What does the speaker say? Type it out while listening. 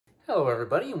Hello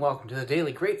everybody and welcome to the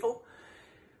Daily Grateful.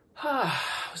 It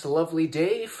was a lovely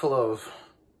day full of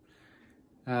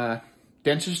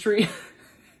dentistry.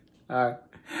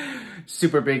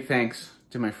 Super big thanks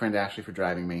to my friend Ashley for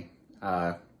driving me.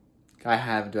 I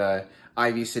had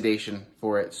IV sedation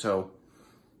for it, so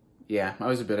yeah, I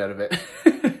was a bit out of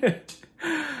it.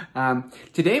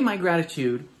 Today my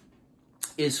gratitude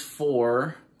is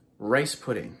for rice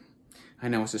pudding. I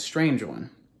know it's a strange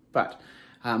one, but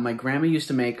my grandma used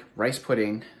to make rice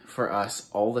pudding for us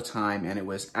all the time, and it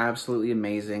was absolutely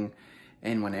amazing.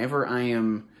 And whenever I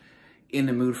am in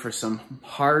the mood for some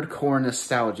hardcore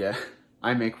nostalgia,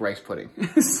 I make rice pudding.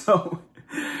 So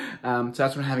that's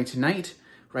what I'm having tonight.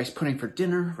 Rice pudding for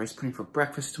dinner, rice pudding for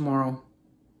breakfast tomorrow.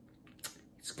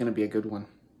 It's gonna be a good one.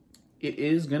 It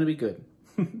is gonna be good.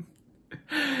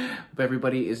 Hope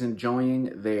everybody is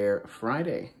enjoying their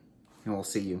Friday, and we'll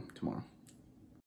see you tomorrow.